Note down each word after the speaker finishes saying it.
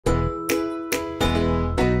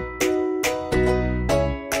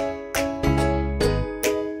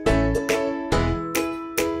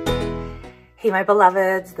Hey my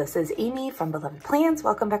beloveds, this is Amy from Beloved Plans.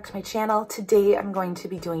 Welcome back to my channel. Today I'm going to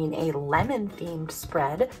be doing a lemon themed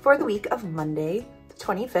spread for the week of Monday, the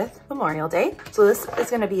 25th, Memorial Day. So this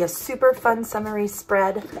is going to be a super fun summery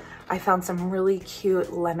spread. I found some really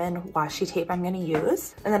cute lemon washi tape I'm going to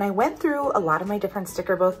use. And then I went through a lot of my different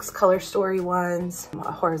sticker books, color story ones,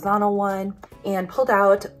 a horizontal one, and pulled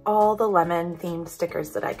out all the lemon themed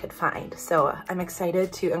stickers that I could find. So I'm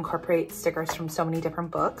excited to incorporate stickers from so many different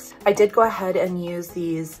books. I did go ahead and use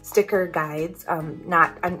these sticker guides. I'm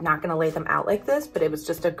not gonna lay them out like this, but it was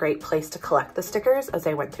just a great place to collect the stickers as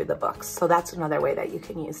I went through the books. So that's another way that you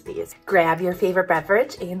can use these. Grab your favorite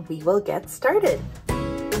beverage and we will get started.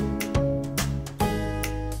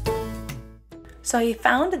 So I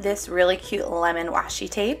found this really cute lemon washi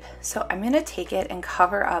tape. So I'm gonna take it and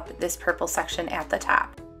cover up this purple section at the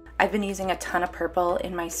top. I've been using a ton of purple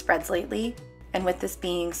in my spreads lately, and with this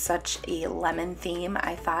being such a lemon theme,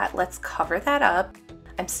 I thought let's cover that up.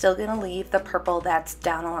 I'm still gonna leave the purple that's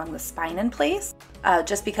down along the spine in place,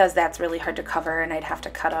 just because that's really hard to cover and I'd have to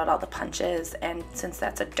cut out all the punches, and since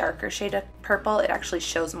that's a darker shade of purple, it actually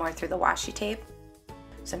shows more through the washi tape.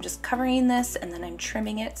 So I'm just covering this and then I'm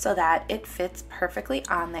trimming it so that it fits perfectly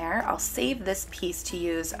on there. I'll save this piece to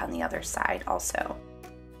use on the other side also.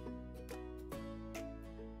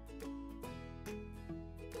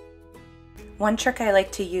 One trick I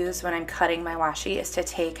like to use when I'm cutting my washi is to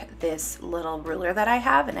take this little ruler that I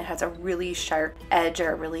have, and it has a really sharp edge,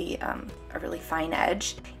 or a really fine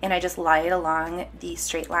edge, and I just lie it along the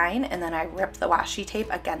straight line and then I rip the washi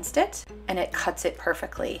tape against it and it cuts it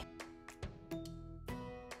perfectly.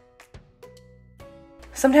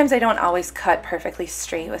 Sometimes I don't always cut perfectly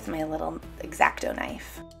straight with my little X-Acto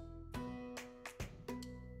knife.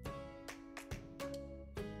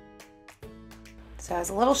 So I was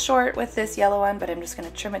a little short with this yellow one, but I'm just going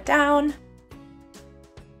to trim it down.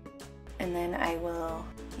 And then I will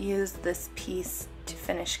use this piece to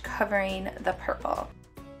finish covering the purple.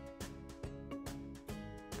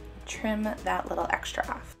 Trim that little extra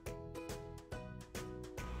off.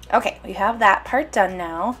 Okay, we have that part done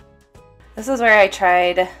now. This is where I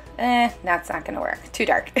tried, that's not gonna work, too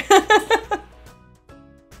dark.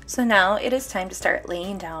 So now it is time to start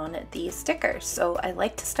laying down these stickers. So I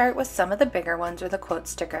like to start with some of the bigger ones, or the quote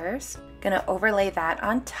stickers. Gonna overlay that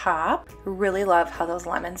on top. Really love how those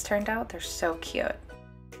lemons turned out, they're so cute.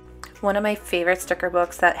 One of my favorite sticker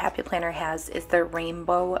books that Happy Planner has is the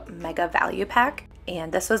Rainbow Mega Value Pack.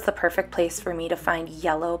 And this was the perfect place for me to find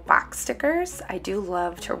yellow box stickers. I do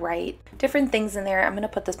love to write different things in there. I'm gonna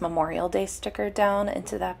put this Memorial Day sticker down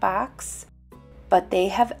into that box, but they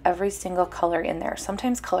have every single color in there.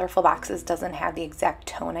 Sometimes Colorful Boxes doesn't have the exact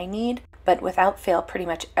tone I need, but without fail, pretty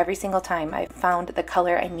much every single time I found the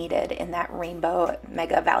color I needed in that Rainbow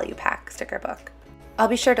Mega Value Pack sticker book. I'll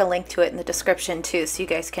be sure to link to it in the description too, so you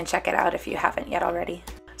guys can check it out if you haven't yet already.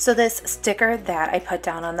 So this sticker that I put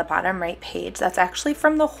down on the bottom right page, that's actually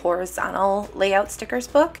from the horizontal layout stickers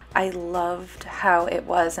book. I loved how it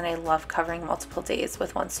was, and I love covering multiple days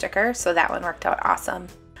with one sticker, so that one worked out awesome.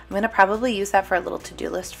 I'm gonna probably use that for a little to-do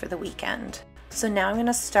list for the weekend. So now I'm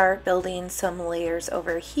gonna start building some layers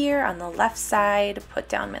over here on the left side, put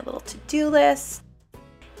down my little to-do list,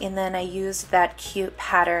 and then I used that cute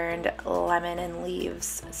patterned lemon and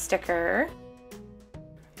leaves sticker.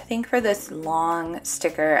 I think for this long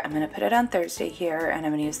sticker, I'm going to put it on Thursday here, and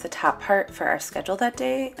I'm going to use the top part for our schedule that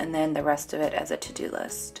day, and then the rest of it as a to-do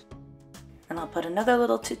list. And I'll put another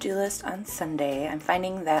little to-do list on Sunday. I'm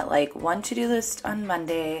finding that like one to-do list on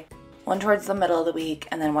Monday, one towards the middle of the week,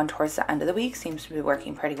 and then one towards the end of the week seems to be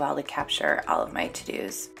working pretty well to capture all of my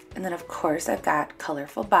to-dos. And then of course I've got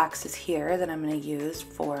colorful boxes here that I'm going to use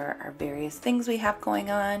for our various things we have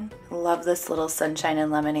going on. Love this little sunshine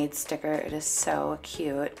and lemonade sticker. It is so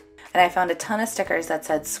cute. And I found a ton of stickers that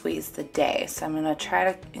said squeeze the day, so I'm going to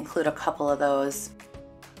try to include a couple of those.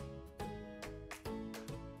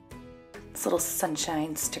 This little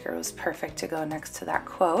sunshine sticker was perfect to go next to that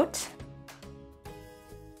quote.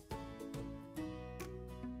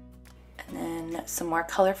 And then some more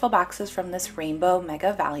colorful boxes from this Rainbow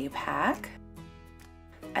Mega Value Pack.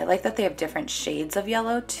 I like that they have different shades of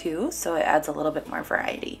yellow too, so it adds a little bit more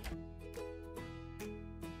variety.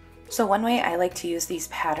 So one way I like to use these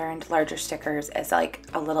patterned larger stickers is like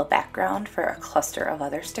a little background for a cluster of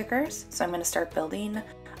other stickers. So I'm going to start building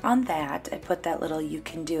on that. I put that little "You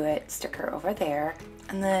Can Do It" sticker over there,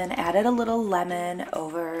 and then added a little lemon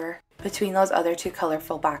over between those other two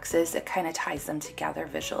colorful boxes. It kind of ties them together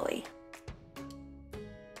visually.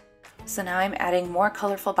 So now I'm adding more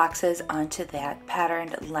colorful boxes onto that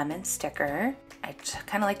patterned lemon sticker. I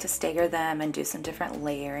kind of like to stagger them and do some different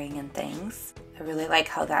layering and things. I really like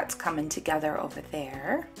how that's coming together over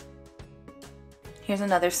there. Here's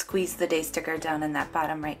another Squeeze the Day sticker down in that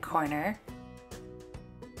bottom right corner.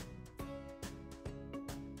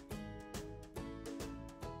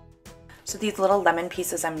 So these little lemon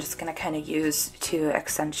pieces I'm just going to kind of use to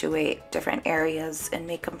accentuate different areas and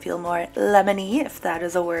make them feel more lemony, if that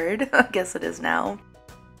is a word. I guess it is now.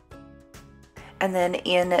 And then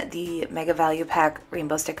in the Mega Value Pack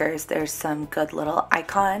rainbow stickers, there's some good little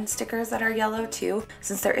icon stickers that are yellow too.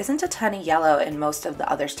 Since there isn't a ton of yellow in most of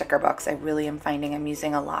the other sticker books, I really am finding I'm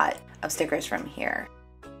using a lot of stickers from here.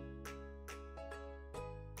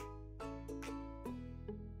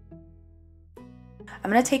 I'm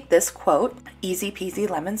going to take this quote, easy peasy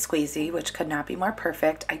lemon squeezy, which could not be more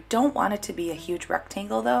perfect. I don't want it to be a huge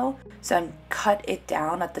rectangle though, so I'm cut it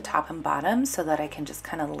down at the top and bottom so that I can just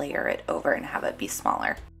kind of layer it over and have it be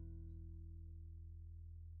smaller.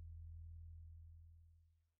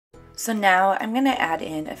 So now I'm going to add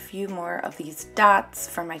in a few more of these dots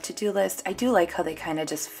for my to-do list. I do like how they kind of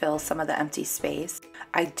just fill some of the empty space.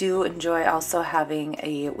 I do enjoy also having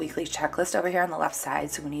a weekly checklist over here on the left side,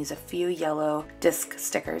 so I'm going to use a few yellow disc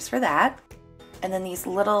stickers for that. And then these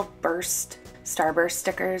little starburst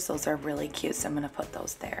stickers, those are really cute, so I'm going to put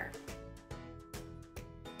those there.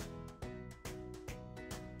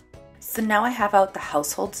 So now I have out the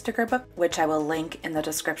household sticker book, which I will link in the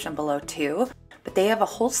description below too. But they have a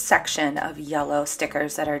whole section of yellow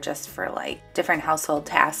stickers that are just for like different household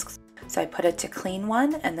tasks. So I put it to clean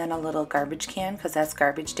one and then a little garbage can because that's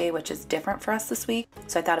garbage day, which is different for us this week.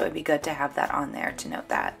 So I thought it would be good to have that on there to note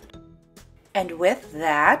that. And with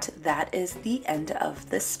that, that is the end of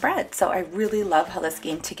this spread. So I really love how this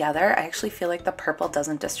came together. I actually feel like the purple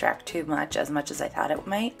doesn't distract too much as I thought it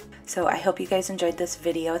might. So I hope you guys enjoyed this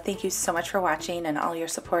video. Thank you so much for watching and all your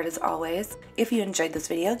support as always. If you enjoyed this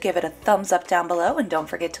video, give it a thumbs up down below and don't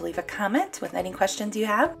forget to leave a comment with any questions you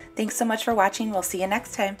have. Thanks so much for watching. We'll see you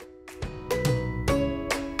next time.